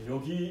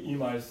여기 이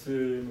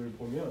말씀을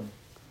보면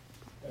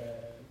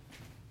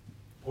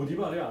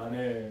보디발의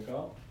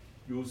아내가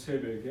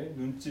요셉에게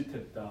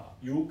눈짓했다,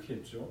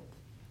 유혹했죠.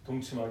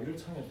 동침하기를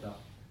청했다.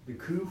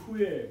 그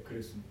후에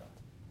그랬습니다.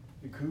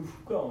 그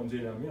후가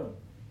언제냐면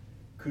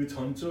그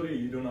전절에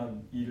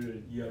일어난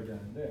일을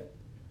이야기하는데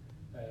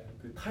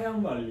그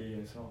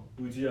타향말리에서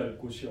의지할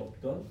곳이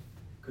없던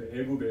그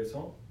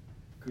애굽에서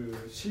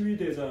그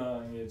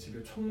시위대장의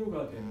집에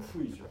총무가 된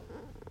후이죠.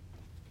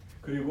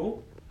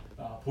 그리고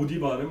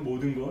보디발은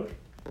모든 걸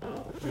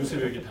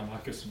요셉에게 다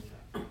맡겼습니다.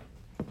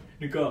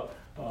 그러니까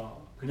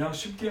그냥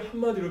쉽게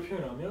한마디로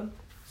표현하면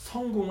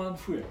성공한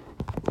후에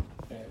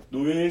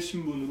노예의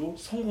신분으로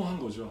성공한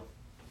거죠.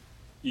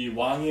 이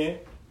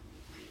왕의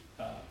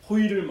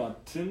호의를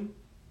맡은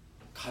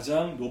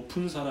가장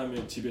높은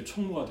사람의 집에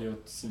총무가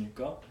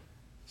되었으니까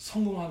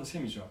성공한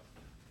셈이죠.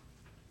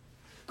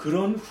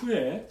 그런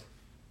후에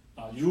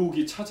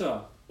유혹이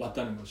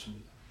찾아왔다는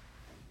것입니다.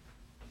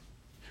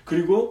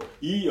 그리고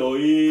이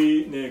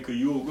여인의 그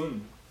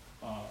유혹은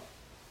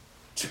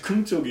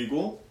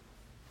즉흥적이고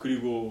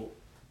그리고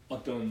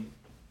어떤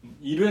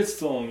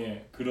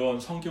일회성의 그런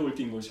성격을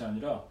띈 것이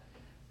아니라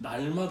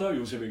날마다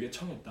요셉에게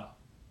청했다.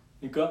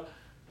 그러니까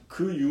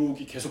그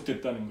유혹이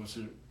계속됐다는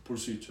것을 볼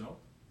수 있죠.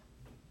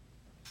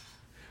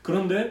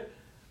 그런데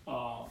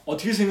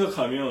어떻게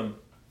생각하면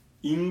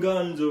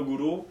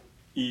인간적으로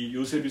이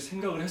요셉이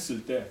생각을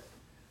했을 때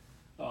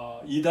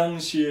이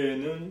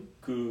당시에는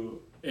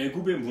그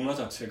애굽의 문화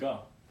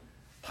자체가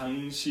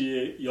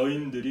당시의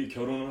여인들이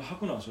결혼을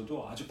하고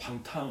나서도 아주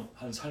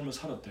방탕한 삶을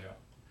살았대요.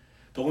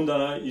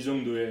 더군다나 이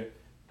정도의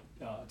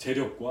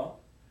재력과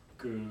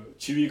그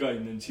지위가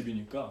있는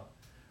집이니까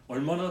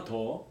얼마나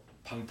더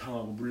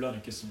방탕하고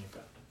문란했겠습니까?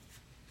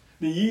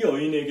 근데 이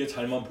여인에게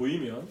잘만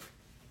보이면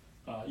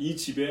이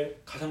집의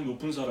가장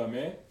높은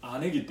사람의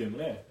아내이기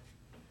때문에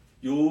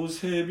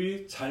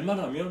요셉이 잘만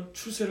하면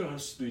출세를 할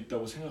수도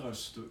있다고 생각할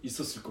수도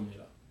있었을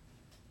겁니다.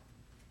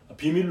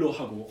 비밀로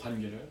하고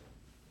관계를.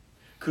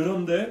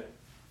 그런데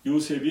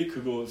요셉이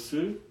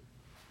그것을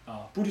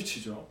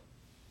뿌리치죠.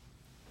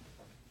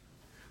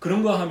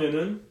 그런가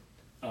하면은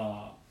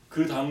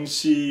그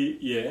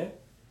당시에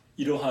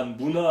이러한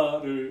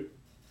문화를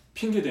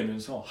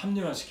핑계대면서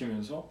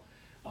합리화시키면서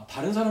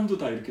다른 사람도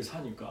다 이렇게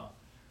사니까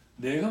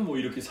내가 뭐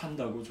이렇게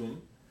산다고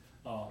좀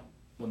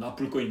뭐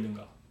나쁠 거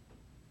있는가.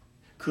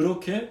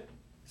 그렇게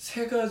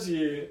세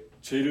가지의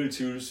죄를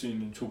지을 수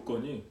있는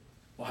조건이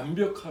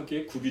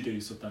완벽하게 구비되어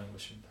있었다는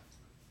것입니다.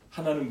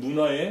 하나는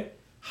문화의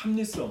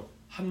합리성,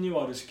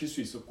 합리화를 시킬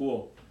수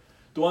있었고,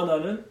 또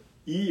하나는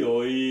이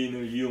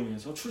여인을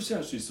이용해서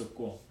출세할 수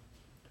있었고,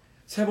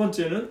 세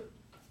번째는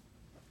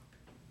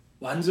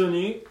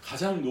완전히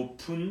가장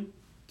높은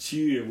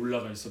지위에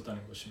올라가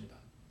있었다는 것입니다.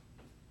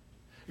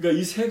 그러니까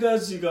이 세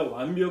가지가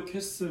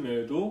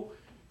완벽했음에도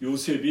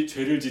요셉이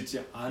죄를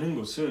짓지 않은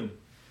것은,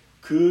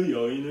 그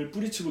여인을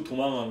뿌리치고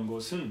도망한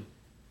것은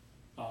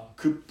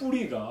그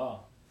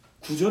뿌리가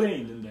 9절에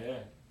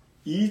있는데,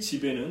 이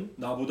집에는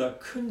나보다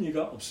큰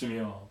이가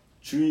없으며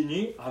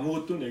주인이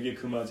아무것도 내게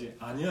금하지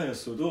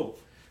아니하였어도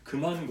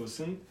금한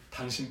것은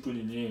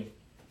당신뿐이니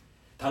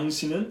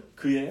당신은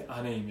그의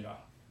아내임이라.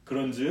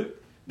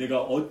 그런즉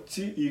내가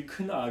어찌 이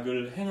큰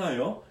악을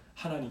행하여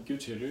하나님께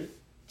죄를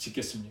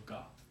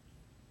짓겠습니까?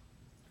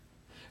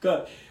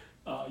 그러니까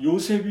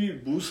요셉이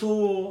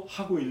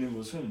무서워하고 있는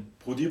것은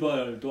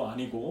보디발도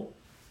아니고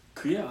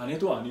그의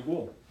아내도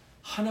아니고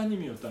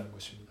하나님이었다는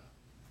것입니다.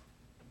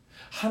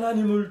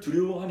 하나님을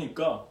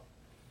두려워하니까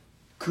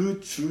그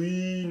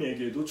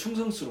주인에게도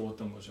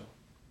충성스러웠던 거죠.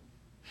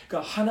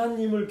 그러니까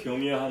하나님을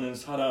경외하는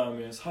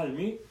사람의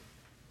삶이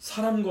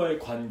사람과의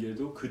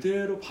관계도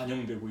그대로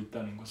반영되고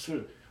있다는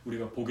것을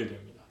우리가 보게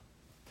됩니다.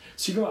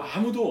 지금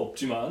아무도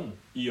없지만,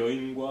 이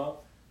여인과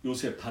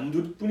요셉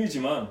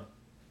단둘뿐이지만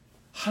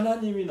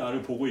하나님이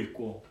나를 보고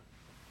있고,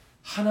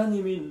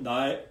 하나님이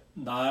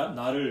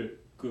나를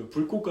그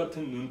불꽃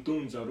같은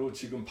눈동자로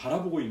지금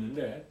바라보고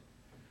있는데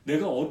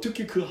내가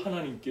어떻게 그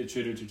하나님께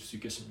죄를 질 수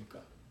있겠습니까?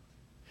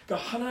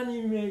 그러니까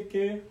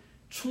하나님에게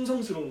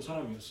충성스러운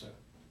사람이었어요.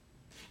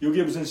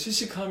 여기에 무슨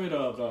CC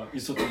카메라가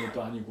있었던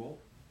것도 아니고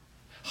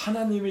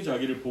하나님이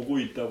자기를 보고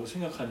있다고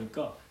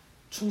생각하니까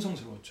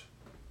충성스러웠죠.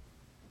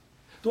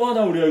 또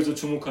하나 우리가 여기서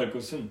주목할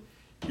것은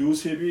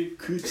요셉이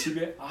그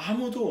집에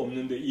아무도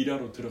없는데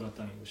일하러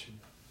들어갔다는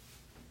것입니다.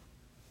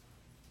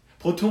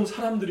 보통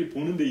사람들이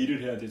보는데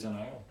일을 해야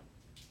되잖아요.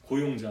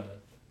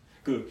 고용자는.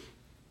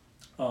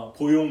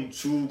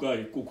 고용주가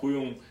있고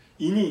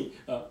고용인이,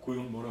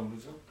 고용 뭐라고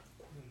그러죠?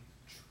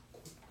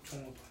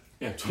 종업원.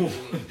 예,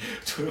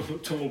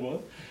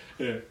 종업원.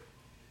 예.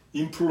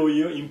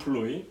 인플로이어,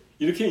 인플로이.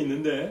 이렇게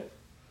있는데,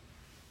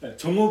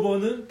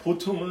 종업원은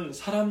보통은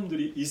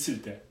사람들이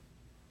있을 때,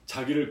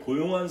 자기를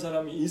고용한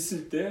사람이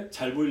있을 때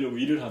잘 보이려고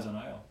일을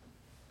하잖아요.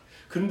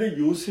 그런데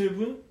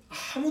요셉은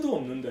아무도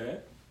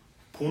없는데,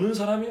 보는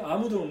사람이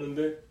아무도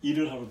없는데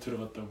일을 하러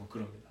들어갔다고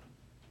그럽니다.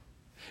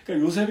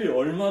 그러니까 요셉이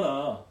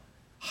얼마나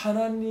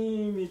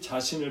하나님이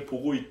자신을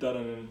보고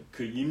있다는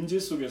그 임재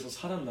속에서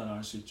살았나를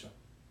알 수 있죠.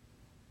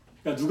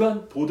 그러니까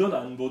누가 보던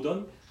안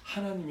보던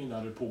하나님이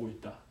나를 보고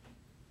있다.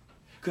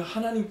 그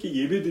하나님께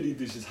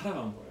예배드리듯이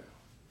살아간 거예요.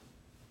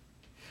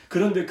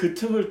 그런데 그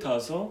틈을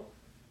타서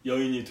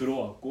여인이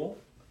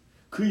들어왔고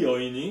그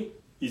여인이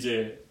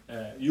이제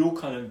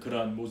유혹하는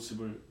그러한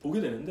모습을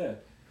보게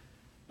되는데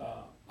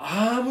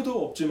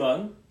아무도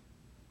없지만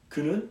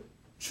그는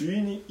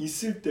주인이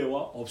있을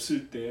때와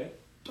없을 때에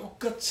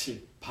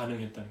똑같이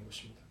반응했다는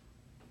것입니다.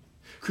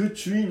 그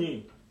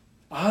주인이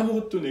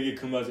아무것도 내게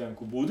금하지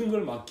않고 모든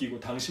걸 맡기고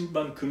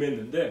당신만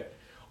금했는데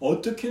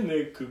어떻게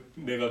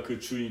내가 그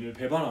주인을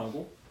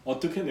배반하고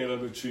어떻게 내가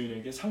그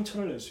주인에게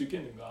상처를 낼 수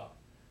있겠는가.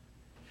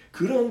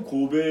 그런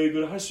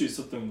고백을 할 수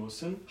있었던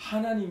것은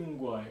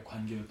하나님과의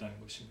관계였다는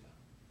것입니다.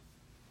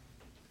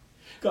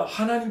 그러니까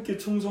하나님께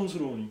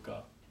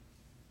충성스러우니까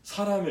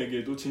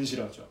사람에게도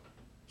진실하죠.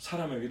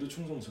 사람에게도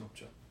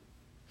충성스럽죠.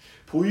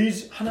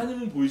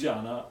 하나님은 보이지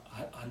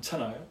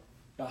않잖아요.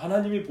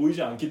 하나님이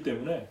보이지 않기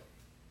때문에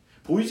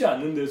보이지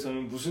않는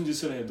데서는 무슨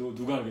짓을 해도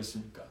누가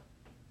알겠습니까?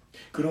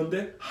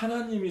 그런데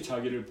하나님이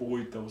자기를 보고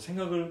있다고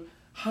생각을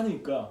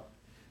하니까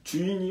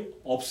주인이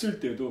없을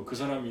때도 그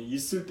사람이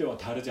있을 때와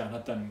다르지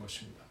않았다는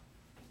것입니다.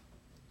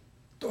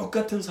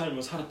 똑같은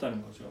삶을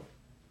살았다는 거죠.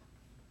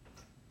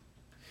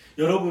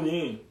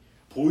 여러분이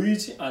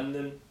보이지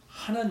않는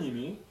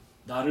하나님이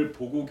나를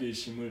보고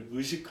계심을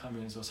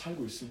의식하면서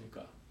살고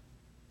있습니까?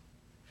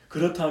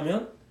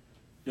 그렇다면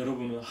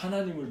여러분은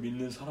하나님을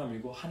믿는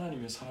사람이고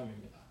하나님의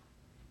사람입니다.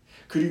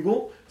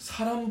 그리고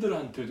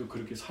사람들한테도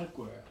그렇게 살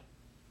거예요.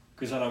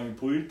 그 사람이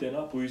보일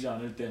때나 보이지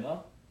않을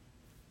때나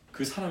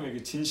그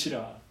사람에게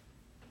진실한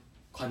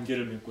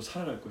관계를 맺고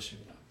살아갈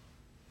것입니다.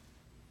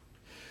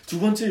 두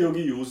번째,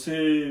 여기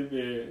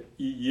요셉의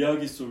이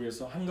이야기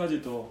속에서 한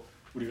가지 더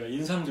우리가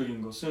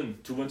인상적인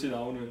것은 두 번째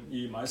나오는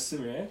이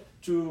말씀에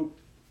쭉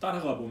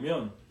따라가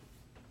보면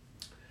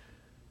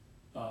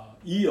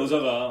이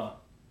여자가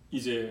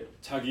이제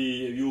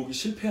자기의 유혹이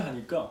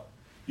실패하니까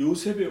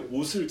요셉의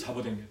옷을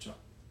잡아당겼죠.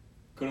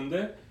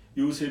 그런데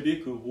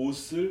요셉이 그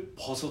옷을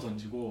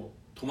벗어던지고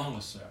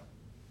도망갔어요.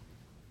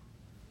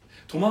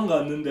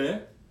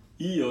 도망갔는데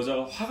이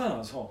여자가 화가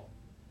나서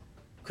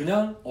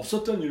그냥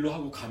없었던 일로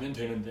하고 가면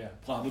되는데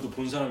아무도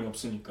본 사람이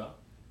없으니까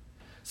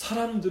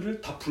사람들을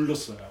다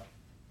불렀어요.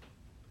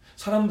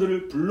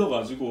 사람들을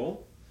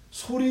불러가지고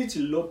소리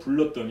질러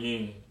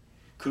불렀더니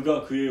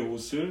그가 그의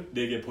옷을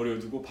내게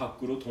버려두고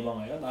밖으로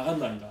도망하여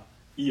나간다니라.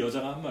 이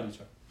여자가 한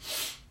말이죠.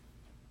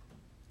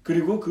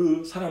 그리고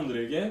그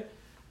사람들에게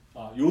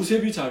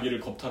요셉이 자기를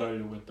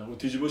겁탈하려고 했다고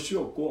뒤집어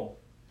씌웠고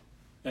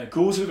그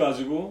옷을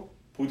가지고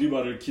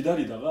보디발을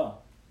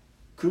기다리다가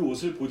그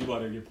옷을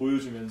보디발에게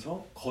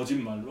보여주면서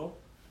거짓말로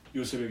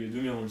요셉에게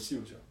누명을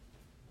씌우죠.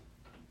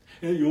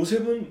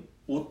 요셉은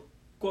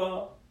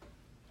옷과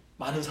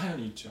많은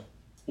사연이 있죠.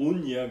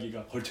 온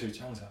이야기가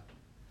걸쳐있죠. 항상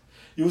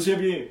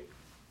요셉이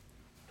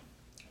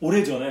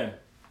오래전에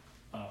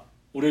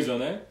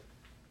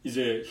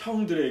이제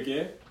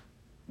형들에게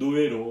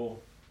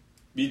노예로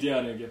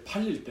미디안에게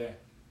팔릴 때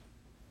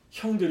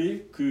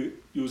형들이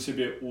그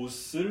요셉의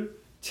옷을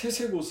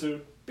채색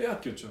옷을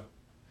빼앗겼죠.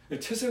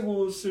 채색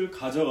옷을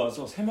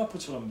가져가서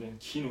세마포처럼 된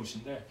긴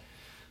옷인데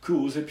그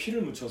옷에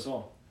피를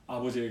묻혀서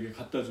아버지에게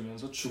갖다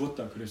주면서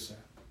죽었다 그랬어요.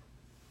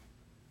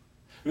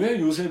 왜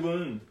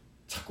요셉은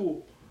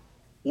자꾸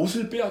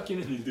옷을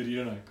빼앗기는 일들이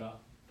일어날까?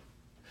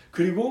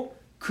 그리고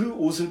그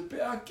옷을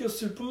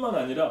빼앗겼을 뿐만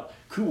아니라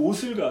그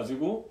옷을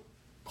가지고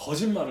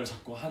거짓말을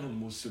자꾸 하는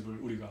모습을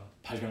우리가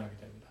발견하게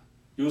됩니다.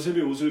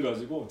 요셉의 옷을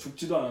가지고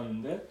죽지도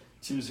않았는데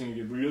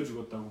짐승에게 물려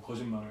죽었다고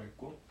거짓말을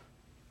했고,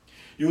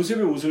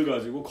 요셉의 옷을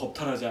가지고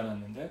겁탈하지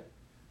않았는데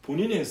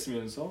본인이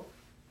했으면서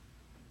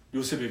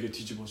요셉에게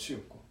뒤집어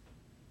씌웠고,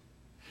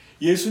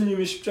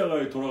 예수님이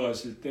십자가에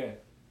돌아가실 때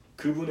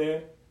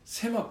그분의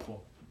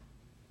세마포,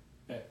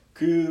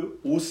 그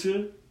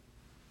옷을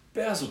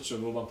빼앗았죠.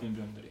 로마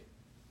군병들이.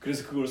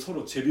 그래서 그걸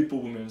서로 제비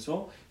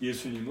뽑으면서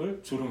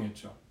예수님을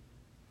조롱했죠.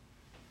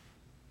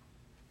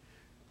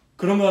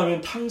 그런가 하면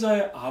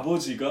탕자의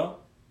아버지가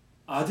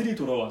아들이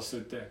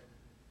돌아왔을 때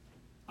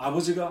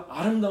아버지가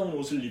아름다운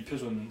옷을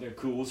입혀줬는데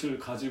그 옷을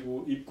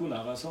가지고 입고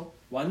나가서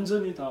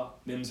완전히 다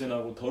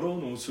냄새나고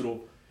더러운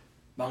옷으로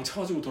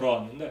망쳐가지고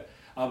돌아왔는데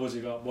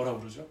아버지가 뭐라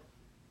그러죠?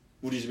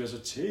 우리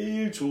집에서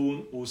제일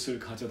좋은 옷을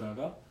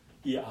가져다가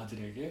이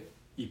아들에게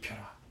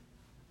입혀라.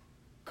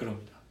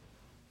 그럽니다.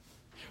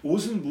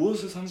 옷은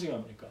무엇을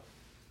상징합니까?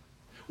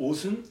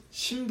 옷은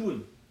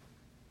신분,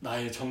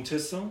 나의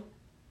정체성,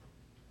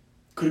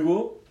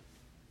 그리고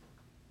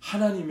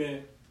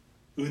하나님의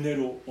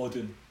은혜로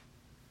얻은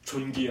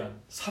존귀한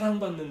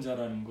사랑받는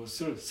자라는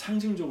것을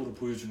상징적으로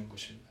보여주는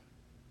것입니다.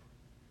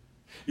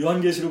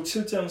 요한계시록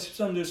 7장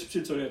 13절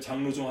 17절에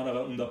장로 중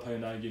하나가 응답하여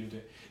나에게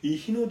이르되 이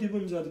흰옷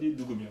입은 자들이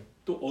누구며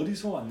또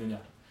어디서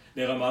왔느냐?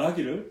 내가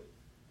말하기를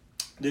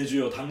내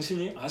주여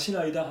당신이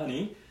아시나이다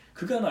하니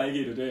그가 나에게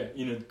이르되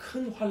이는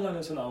큰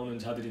환난에서 나오는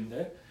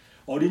자들인데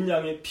어린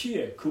양의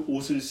피에 그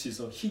옷을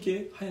씻어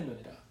희게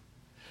하였느니라.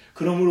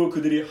 그러므로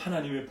그들이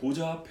하나님의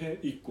보좌 앞에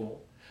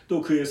있고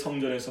또 그의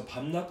성전에서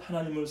밤낮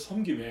하나님을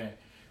섬기매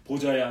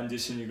보좌에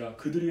앉으신 이가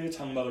그들 위에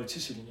장막을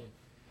치시리니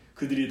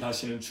그들이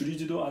다시는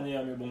줄이지도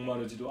아니하며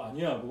목마르지도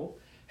아니하고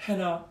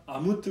해나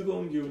아무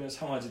뜨거운 기운에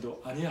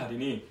상하지도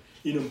아니하리니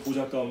이는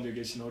보좌 가운데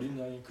계신 어린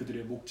양이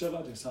그들의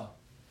목자가 되사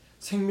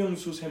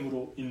생명수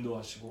샘으로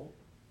인도하시고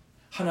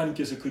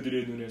하나님께서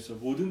그들의 눈에서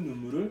모든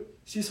눈물을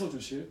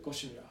씻어주실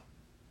것이니라.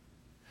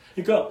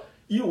 그러니까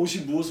이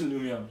옷이 무엇을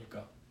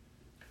의미합니까?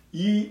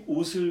 이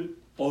옷을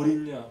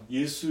어린 양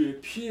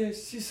예수의 피에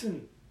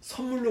씻은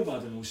선물로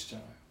받은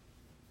옷이잖아요.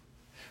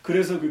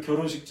 그래서 그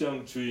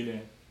결혼식장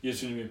주인의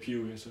예수님의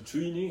비유에서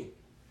주인이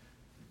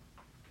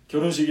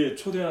결혼식에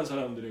초대한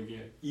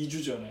사람들에게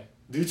 2주 전에,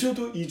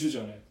 늦어도 2주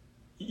전에,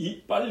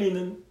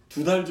 빨리는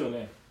 2달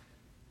전에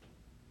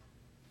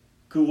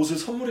그 옷을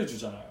선물해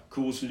주잖아요.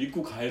 그 옷을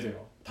입고 가야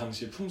돼요.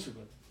 당시의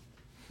풍습은.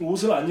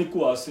 옷을 안 입고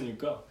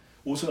왔으니까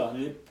옷을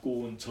안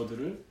입고 온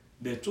저들을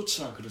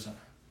내쫓으라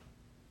그러잖아요.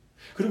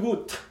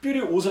 그리고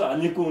특별히 옷을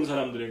안 입고 온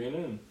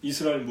사람들에게는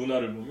이스라엘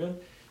문화를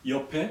보면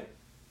옆에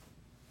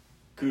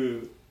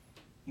그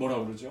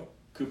뭐라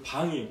그러죠? 그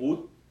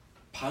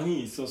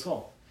방이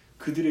있어서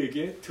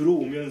그들에게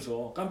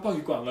들어오면서 깜빡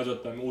잊고 안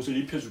가져왔다면 옷을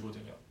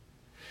입혀주거든요.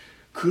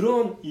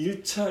 그런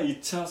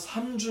 1차, 2차,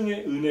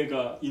 3중의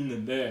은혜가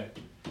있는데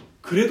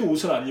그래도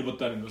옷을 안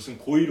입었다는 것은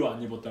고의로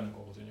안 입었다는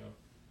거거든요.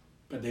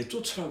 그러니까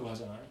내쫓으라고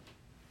하잖아요.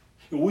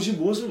 옷이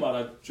무엇을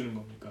말해주는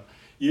겁니까?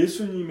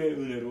 예수님의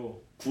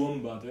은혜로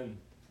구원받은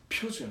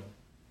표징.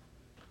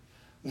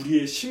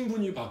 우리의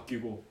신분이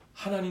바뀌고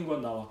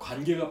하나님과 나와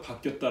관계가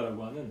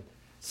바뀌었다라고 하는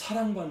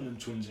사랑받는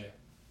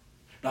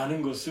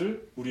존재라는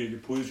것을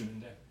우리에게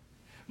보여주는데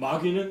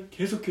마귀는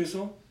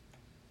계속해서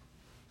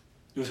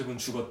요셉은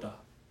죽었다.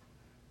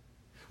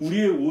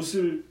 우리의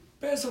옷을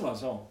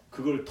뺏어가서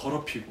그걸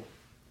더럽히고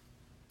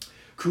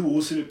그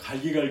옷을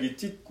갈기갈기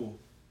찢고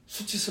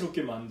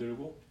수치스럽게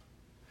만들고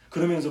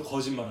그러면서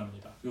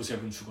거짓말합니다.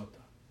 요셉은 죽었다.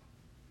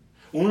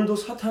 오늘도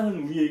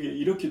사탄은 우리에게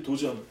이렇게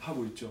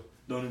도전하고 있죠.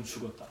 너는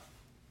죽었다.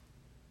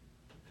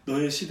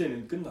 너의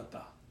시대는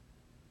끝났다.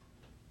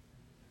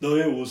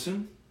 너의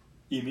옷은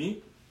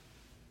이미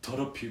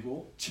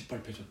더럽히고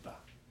짓밟혀졌다.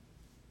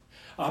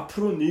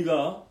 앞으로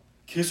네가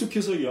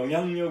계속해서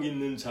영향력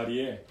있는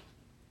자리에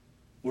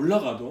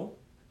올라가도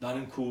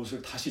나는 그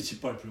옷을 다시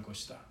짓밟을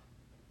것이다.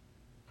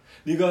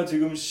 네가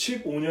지금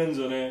 15년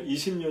전에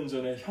 20년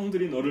전에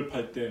형들이 너를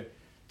팔 때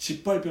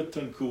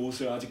짓밟혔던 그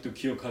옷을 아직도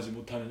기억하지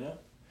못하느냐?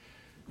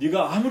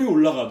 네가 아무리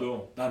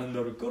올라가도 나는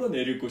너를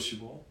끌어내릴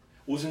것이고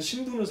옷은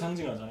신분을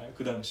상징하잖아요.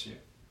 그 당시에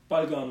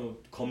빨간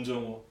옷,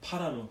 검정 옷,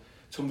 파란 옷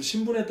전부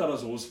신분에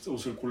따라서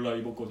옷을 골라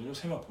입었거든요.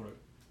 세마포를.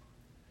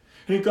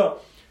 그러니까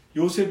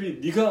요셉이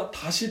네가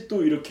다시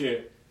또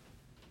이렇게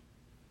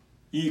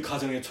이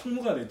가정의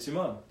총무가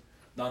됐지만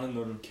나는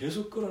너를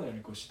계속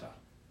끌어내릴 것이다.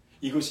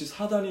 이것이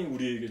사단이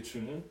우리에게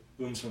주는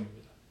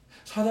음성입니다.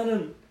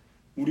 사단은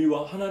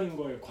우리와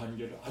하나님과의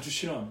관계를 아주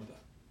싫어합니다.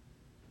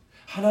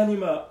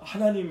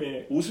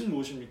 하나님의 옷은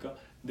무엇입니까?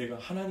 내가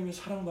하나님의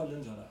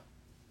사랑받는 자다.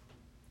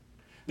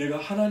 내가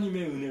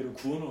하나님의 은혜로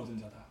구원을 얻은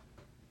자다.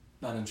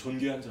 나는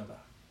존귀한 자다.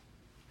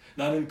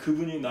 나는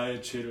그분이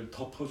나의 죄를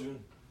덮어준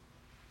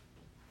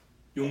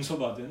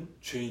용서받은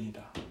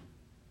죄인이다.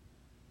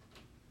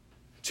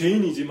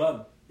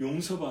 죄인이지만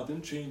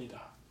용서받은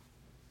죄인이다.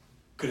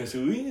 그래서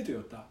의인이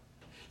되었다.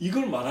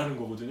 이걸 말하는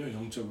거거든요.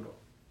 영적으로.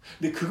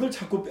 근데 그걸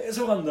자꾸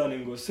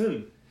뺏어간다는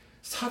것은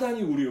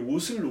사단이 우리의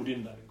옷을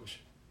노린다는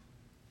것입니다.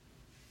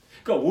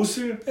 그러니까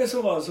옷을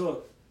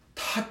뺏어가서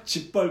다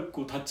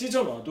짓밟고 다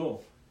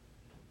찢어놔도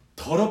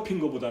더럽힌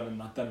것보다는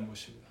낫다는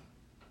것입니다.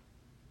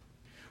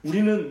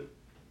 우리는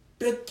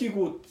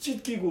뺏기고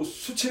찢기고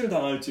수치를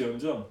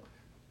당할지언정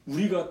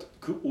우리가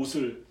그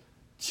옷을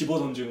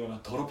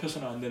집어던지거나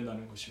더럽혀서는 안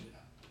된다는 것입니다.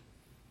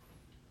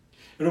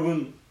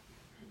 여러분,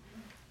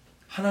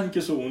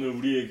 하나님께서 오늘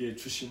우리에게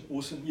주신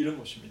옷은 이런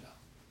것입니다.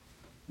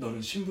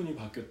 너는 신분이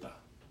바뀌었다.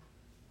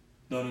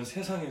 너는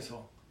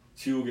세상에서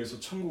지옥에서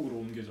천국으로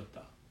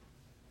옮겨졌다.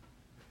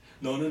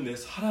 너는 내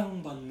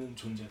사랑받는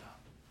존재다.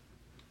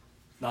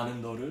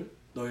 나는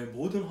너의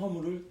모든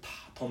허물을 다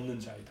덮는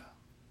자이다.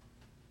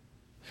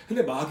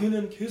 근데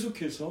마귀는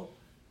계속해서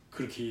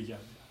그렇게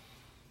얘기합니다.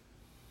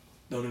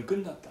 너는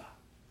끝났다.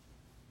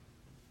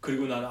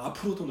 그리고 나는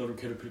앞으로도 너를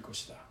괴롭힐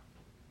것이다.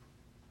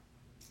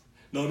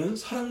 너는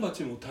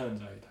사랑받지 못하는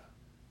자이다.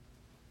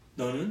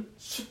 너는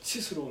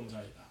수치스러운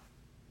자이다.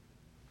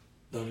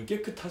 너는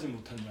깨끗하지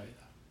못한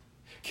자이다.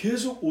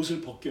 계속 옷을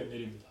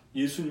벗겨내립니다.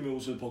 예수님의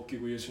옷을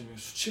벗기고 예수님의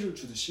수치를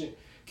주듯이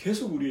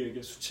계속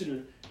우리에게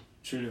수치를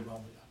주려고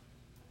합니다.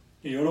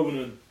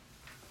 여러분은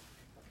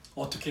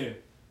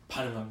어떻게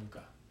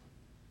반응합니까?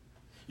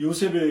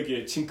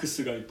 요셉에게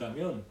징크스가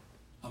있다면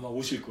아마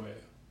오실 거예요.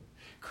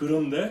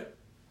 그런데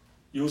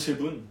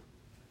요셉은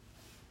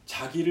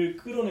자기를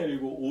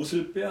끌어내리고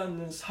옷을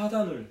빼앗는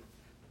사단을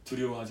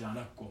두려워하지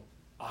않았고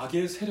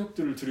악의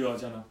세력들을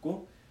두려워하지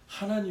않았고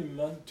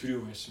하나님만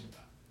두려워했습니다.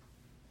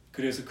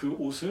 그래서 그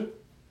옷을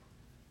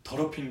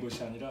더럽힌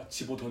것이 아니라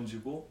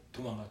집어던지고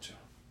도망갔죠.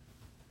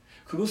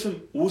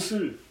 그것은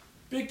옷을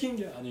뺏긴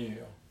게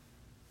아니에요.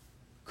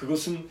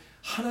 그것은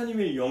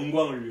하나님의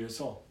영광을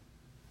위해서,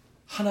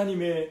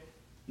 하나님의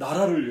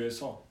나라를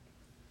위해서,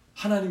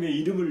 하나님의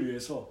이름을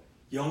위해서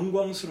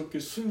영광스럽게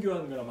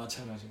순교하는 거나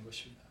마찬가지인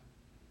것입니다.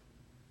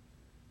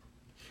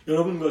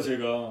 여러분과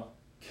제가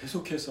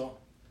계속해서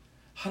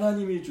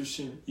하나님이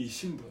주신 이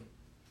신분,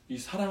 이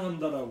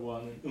사랑한다라고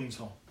하는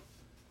음성,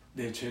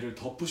 내 죄를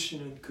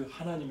덮으시는 그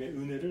하나님의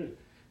은혜를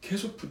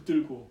계속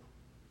붙들고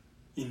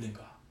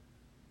있는가?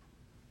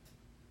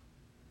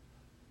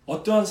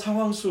 어떠한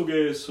상황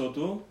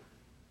속에서도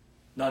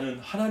나는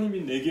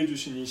하나님이 내게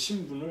주신 이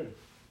신분을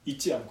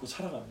잊지 않고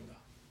살아가는가?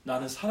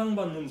 나는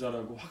사랑받는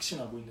자라고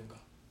확신하고 있는가?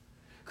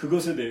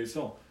 그것에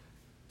대해서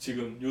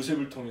지금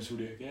요셉을 통해서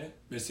우리에게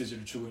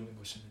메시지를 주고 있는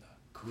것입니다.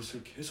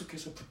 그것을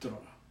계속해서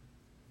붙들어라.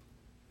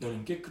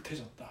 너는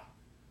깨끗해졌다.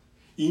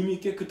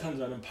 이미 깨끗한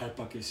자는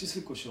발밖에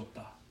씻을 것이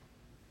없다.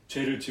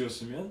 죄를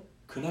지었으면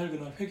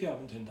그날그날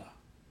회개하면 된다.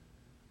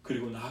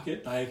 그리고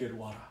나에게로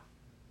와라.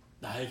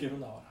 나에게로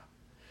나와라.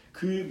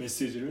 그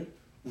메시지를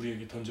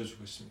우리에게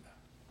던져주고 있습니다.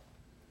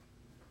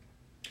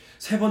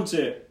 세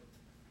번째,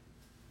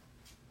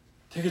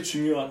 되게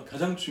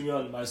가장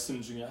중요한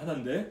말씀 중에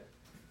하나인데,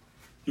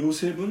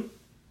 요셉은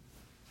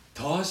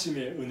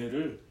더하심의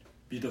은혜를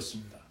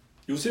믿었습니다.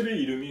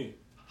 요셉의 이름이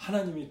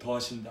하나님이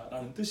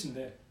더하신다라는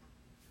뜻인데,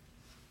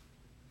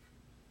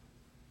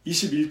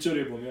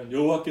 21절에 보면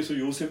여호와께서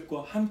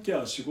요셉과 함께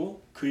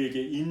하시고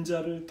그에게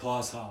인자를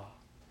더하사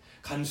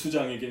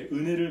간수장에게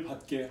은혜를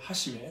받게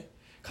하심에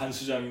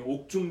간수장이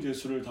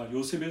옥중제수를 다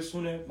요셉의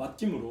손에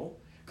맡김으로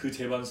그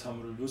재반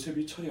사물을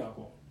요셉이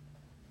처리하고,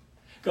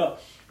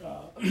 그러니까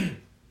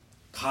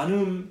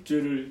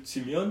간음죄를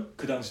지면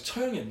그 당시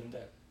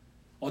처형했는데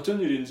어쩐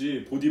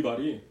일인지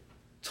보디발이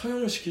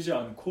처형을 시키지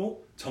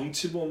않고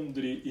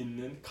정치범들이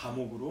있는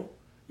감옥으로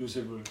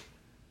요셉을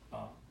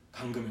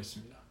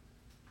감금했습니다.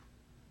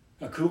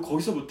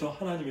 거기서부터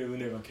하나님의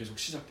은혜가 계속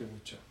시작되고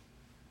있죠.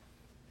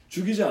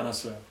 죽이지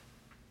않았어요.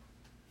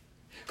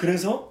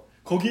 그래서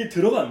거기에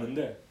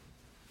들어갔는데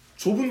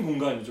좁은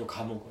공간이죠.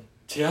 감옥은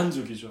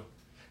제한적이죠.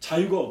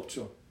 자유가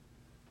없죠.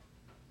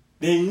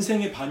 내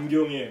인생의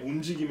반경의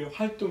움직임의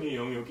활동의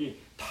영역이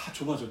다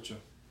좁아졌죠.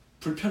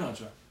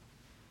 불편하죠.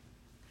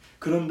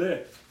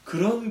 그런데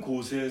그런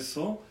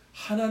곳에서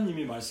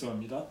하나님이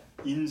말씀합니다.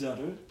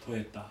 인자를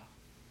더했다.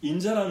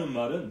 인자라는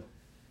말은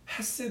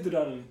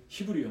헤세드라는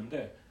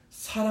히브리어인데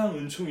사랑,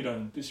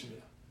 은총이라는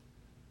뜻입니다.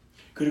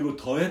 그리고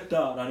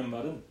더했다라는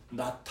말은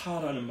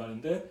나타라는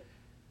말인데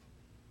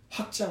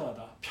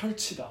확장하다,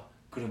 펼치다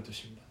그런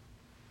뜻입니다.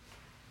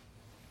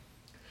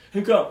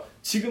 그러니까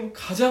지금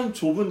가장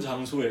좁은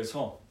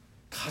장소에서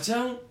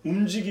가장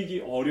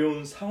움직이기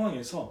어려운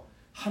상황에서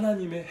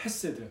하나님의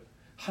헤세드,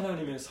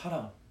 하나님의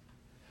사랑,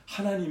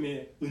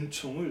 하나님의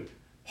은총을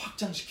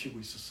확장시키고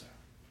있었어요.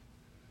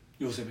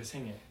 요셉의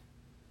생애에.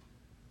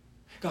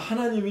 그러니까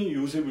하나님이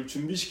요셉을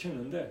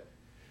준비시켰는데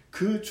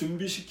그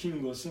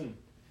준비시킨 것은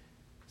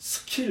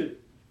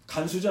스킬,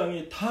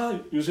 간수장이 다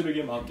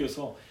요셉에게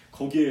맡겨서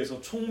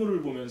거기에서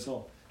총무를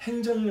보면서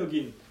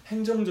행정적인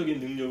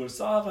능력을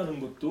쌓아가는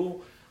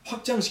것도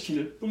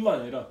확장시킬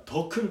뿐만 아니라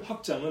더 큰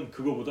확장은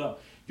그거보다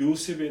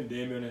요셉의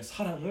내면의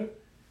사랑을,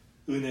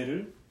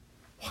 은혜를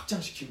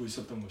확장시키고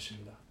있었던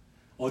것입니다.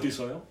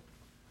 어디서요?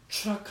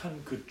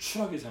 추락한 그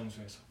추락의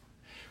장소에서.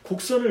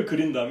 곡선을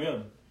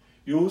그린다면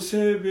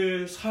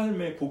요셉의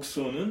삶의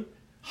곡선은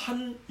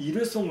한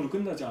일회성으로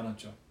끝나지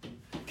않았죠.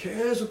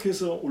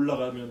 계속해서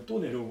올라가면 또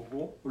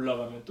내려오고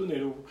올라가면 또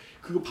내려오고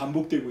그거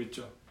반복되고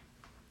있죠.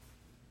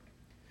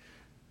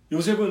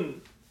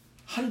 요셉은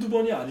한두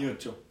번이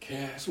아니었죠.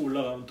 계속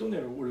올라가면 또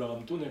내려오고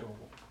올라가면 또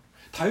내려오고.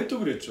 다윗도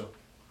그랬죠.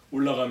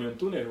 올라가면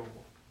또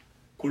내려오고.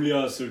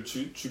 골리앗을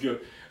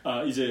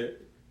이제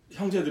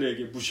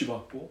형제들에게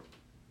무시받고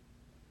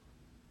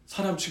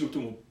사람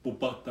취급도 못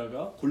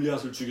받다가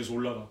골리앗을 죽여서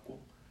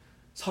올라갔고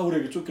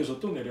사울에게 쫓겨서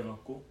또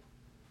내려갔고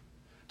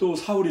또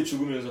사울이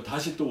죽으면서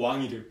다시 또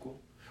왕이 됐고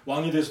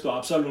왕이 돼서 또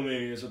압살롬에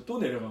의해서 또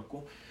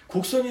내려갔고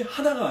곡선이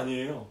하나가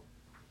아니에요.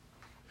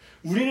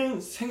 우리는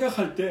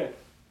생각할 때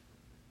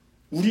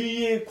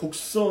우리의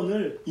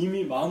곡선을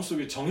이미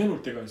마음속에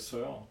정해놓을 때가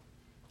있어요.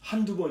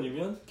 한두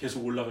번이면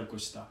계속 올라갈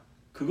것이다.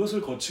 그것을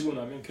거치고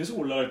나면 계속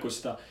올라갈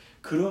것이다.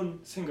 그런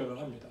생각을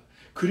합니다.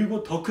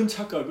 그리고 더 큰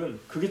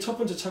착각은, 그게 첫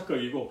번째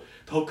착각이고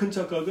더 큰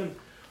착각은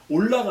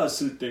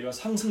올라갔을 때가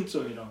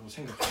상승점이라고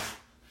생각해요.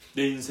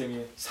 내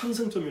인생의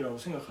상승점이라고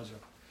생각하죠.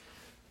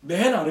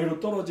 맨 아래로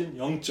떨어진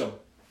 0점,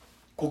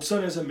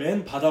 곡선에서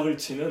맨 바닥을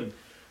치는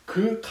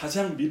그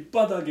가장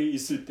밑바닥에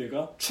있을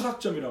때가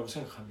추락점이라고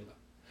생각합니다.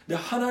 근데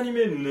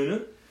하나님의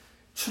눈에는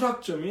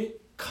추락점이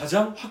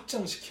가장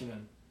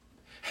확장시키는,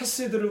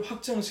 헤세드를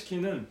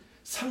확장시키는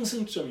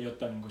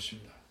상승점이었다는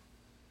것입니다.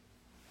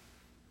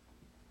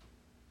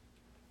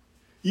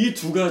 이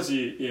두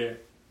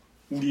가지의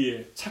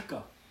우리의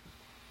착각,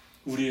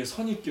 우리의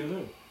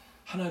선입견을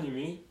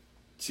하나님이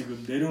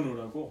지금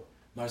내려놓으라고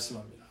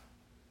말씀합니다.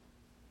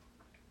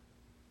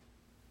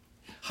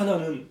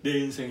 하나는 내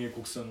인생의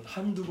곡선은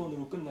한두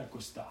번으로 끝날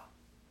것이다.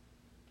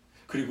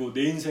 그리고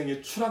내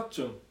인생의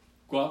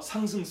추락점과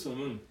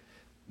상승점은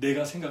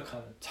내가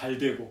생각하는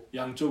잘되고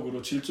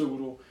양적으로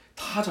질적으로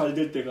다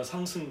잘될 때가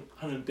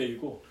상승하는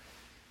때이고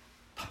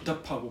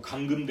답답하고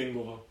감금된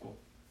것 같고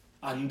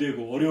안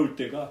되고 어려울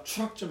때가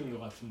추락점인 것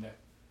같은데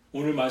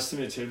오늘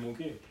말씀의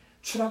제목이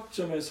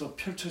추락점에서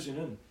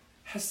펼쳐지는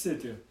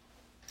헤세드,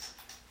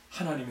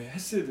 하나님의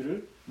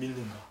헤세드를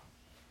믿는가,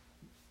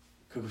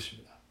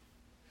 그것입니다.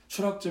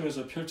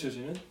 추락점에서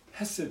펼쳐지는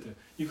헤세드,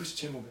 이것이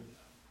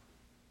제목입니다.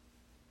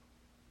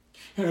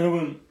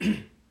 여러분,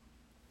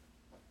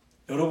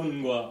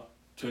 여러분과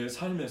저의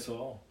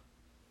삶에서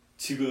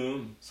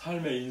지금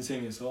삶의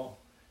인생에서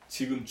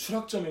지금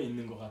추락점에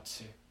있는 것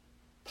같이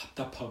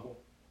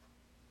답답하고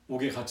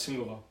옥에 갇힌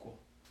것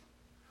같고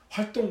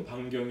활동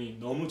반경이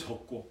너무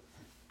적고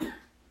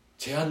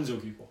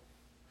제한적이고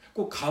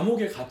꼭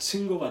감옥에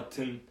갇힌 것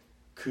같은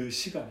그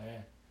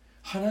시간에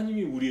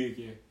하나님이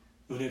우리에게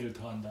은혜를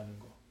더한다는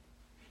것,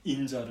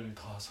 인자를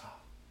더하사,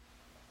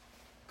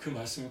 그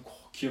말씀을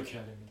꼭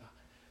기억해야 됩니다.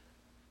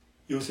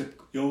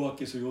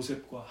 여호와께서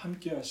요셉과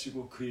함께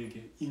하시고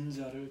그에게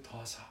인자를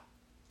더하사.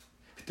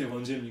 그때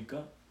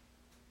언제입니까?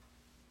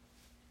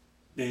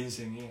 내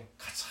인생의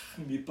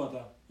가장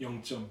밑바닥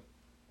영점,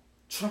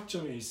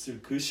 추락점에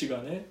있을 그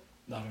시간에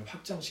나를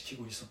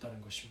확장시키고 있었다는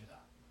것입니다.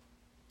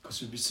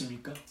 그것을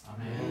믿습니까?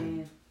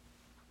 아멘.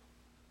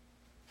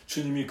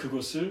 주님이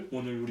그것을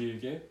오늘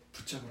우리에게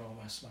붙잡으라고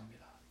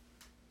말씀합니다.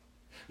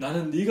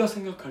 나는 네가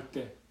생각할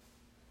때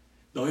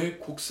너의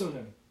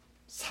곡선은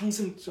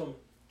상승점,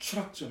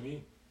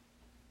 추락점이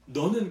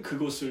너는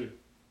그것을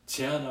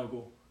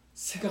제한하고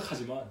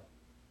생각하지만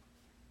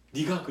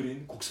네가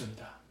그린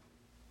곡선이다.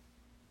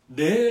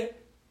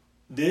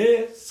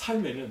 내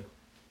삶에는,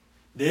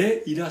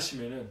 내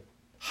일하심에는,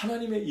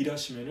 하나님의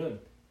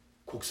일하심에는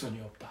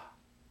곡선이 없다.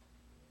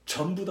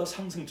 전부 다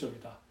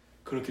상승점이다.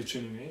 그렇게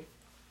주님이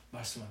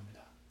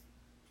말씀합니다.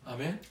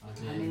 아멘?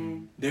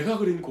 아멘. 내가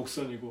그린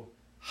곡선이고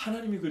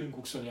하나님이 그린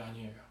곡선이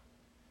아니에요.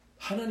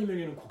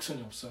 하나님에게는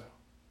곡선이 없어요.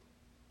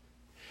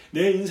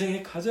 내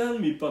인생의 가장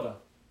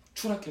밑바닥,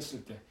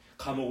 추락했을 때,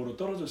 감옥으로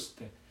떨어졌을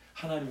때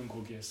하나님은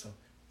거기에서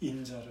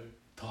인자를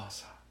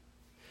더하사,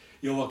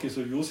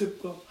 여호와께서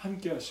요셉과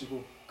함께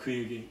하시고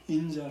그에게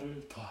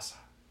인자를 더하사.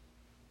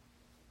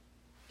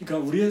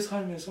 그러니까 우리의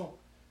삶에서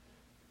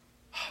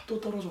또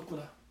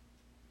떨어졌구나,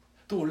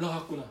 또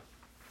올라갔구나,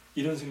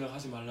 이런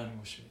생각하지 말라는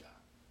것입니다.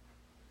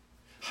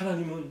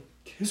 하나님은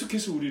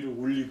계속해서 우리를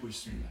올리고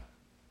있습니다.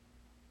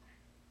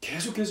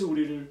 계속해서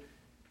우리를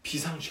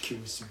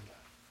비상시키고 있습니다.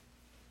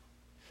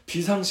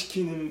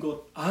 비상시키는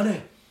것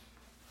안에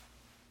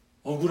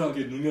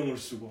억울하게 누명을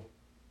쓰고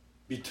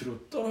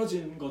밑으로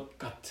떨어진 것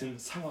같은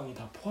상황이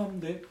다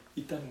포함되어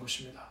있다는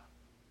것입니다.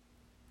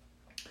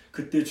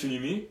 그때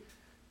주님이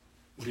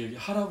우리에게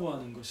하라고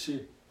하는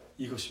것이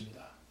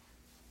이것입니다.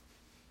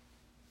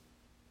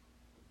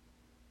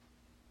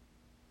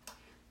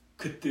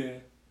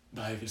 그때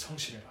나에게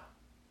성실해라.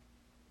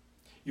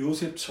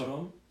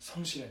 요셉처럼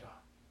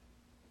성실해라.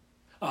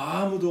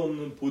 아무도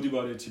없는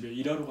보디발의 집에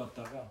일하러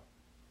갔다가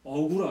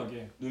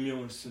억울하게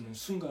누명을 쓰는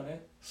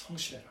순간에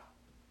성실해라.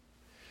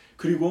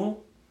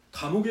 그리고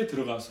감옥에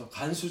들어가서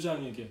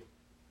간수장에게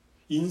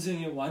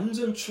인생의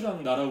완전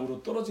추락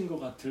나락으로 떨어진 것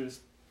같을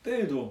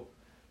때에도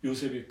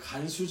요셉이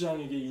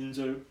간수장에게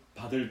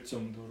인정받을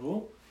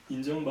정도로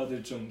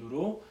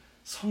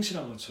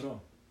성실한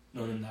것처럼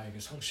너는 나에게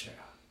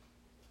성실해라.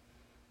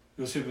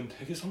 요셉은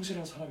되게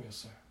성실한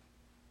사람이었어요.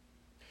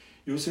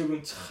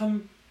 요셉은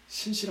참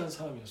신실한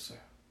사람이었어요.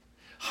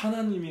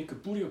 하나님이 그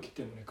뿌리였기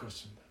때문에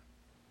그렇습니다.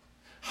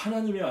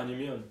 하나님이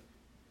아니면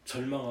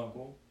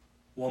절망하고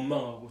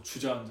원망하고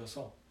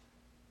주저앉아서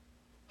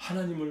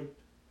하나님을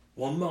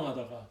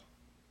원망하다가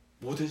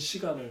모든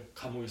시간을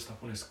감옥에서 다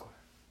보냈을 거예요.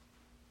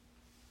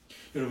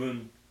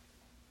 여러분,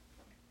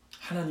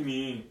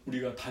 하나님이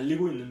우리가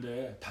달리고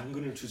있는데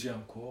당근을 주지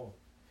않고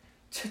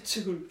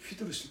채찍을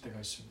휘두르실 때가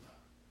있습니다.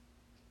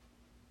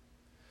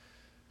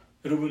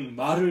 여러분,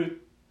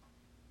 말을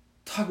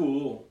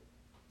타고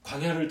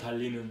광야를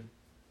달리는,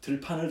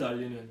 들판을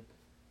달리는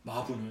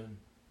마부는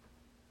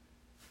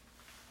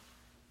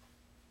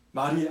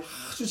말이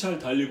아주 잘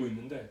달리고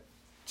있는데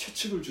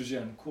채찍을 주지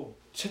않고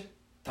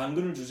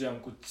당근을 주지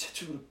않고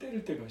채찍으로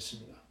때릴 때가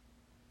있습니다.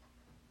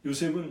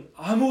 요셉은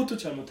아무것도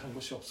잘못한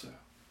것이 없어요.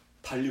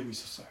 달리고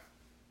있었어요.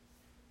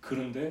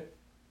 그런데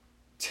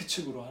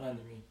채찍으로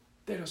하나님이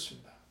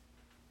때렸습니다.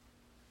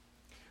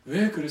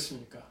 왜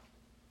그랬습니까?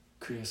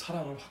 그의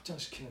사랑을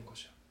확장시키는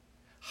거죠.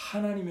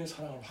 하나님의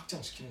사랑을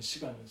확장시키는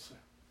시간이었어요.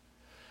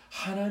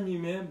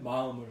 하나님의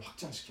마음을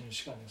확장시키는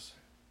시간이었어요.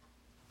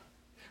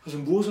 그래서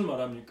무엇을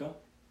말합니까?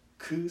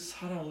 그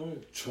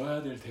사랑을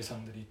줘야 될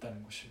대상들이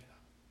있다는 것입니다.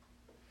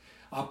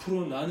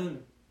 앞으로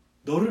나는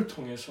너를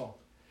통해서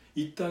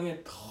이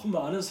땅에 더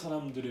많은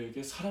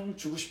사람들에게 사랑을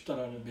주고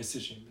싶다라는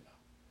메시지입니다.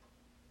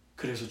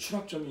 그래서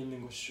추락점이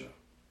있는 것이죠.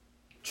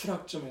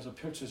 추락점에서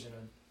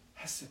펼쳐지는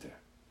헤세드,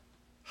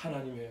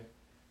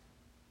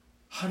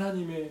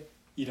 하나님의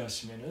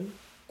일하심에는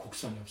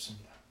곡선이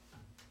없습니다.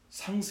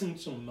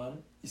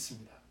 상승점만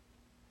있습니다.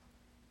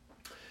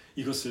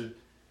 이것을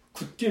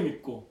굳게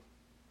믿고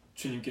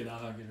주님께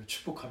나가기를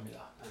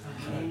축복합니다.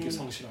 하나님께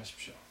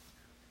성실하십시오.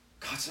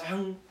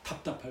 가장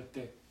답답할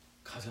때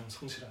가장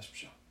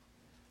성실하십시오.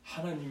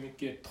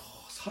 하나님께 더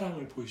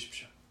사랑을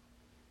보이십시오.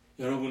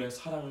 여러분의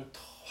사랑을 더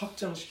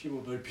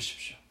확장시키고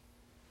넓히십시오.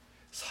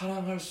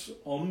 사랑할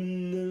수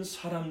없는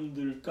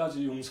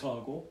사람들까지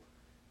용서하고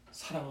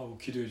사랑하고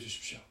기도해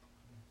주십시오.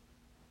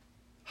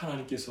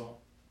 하나님께서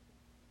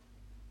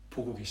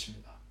보고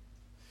계십니다.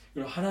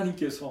 그리고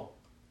하나님께서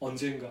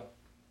언젠가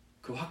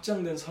그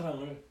확장된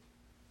사랑을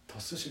더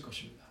쓰실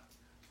것입니다.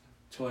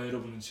 저와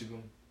여러분은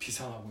지금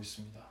비상하고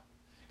있습니다.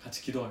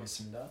 같이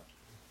기도하겠습니다.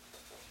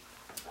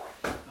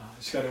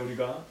 시간에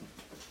우리가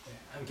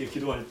함께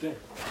기도할 때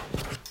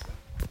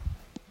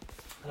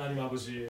하나님 아버지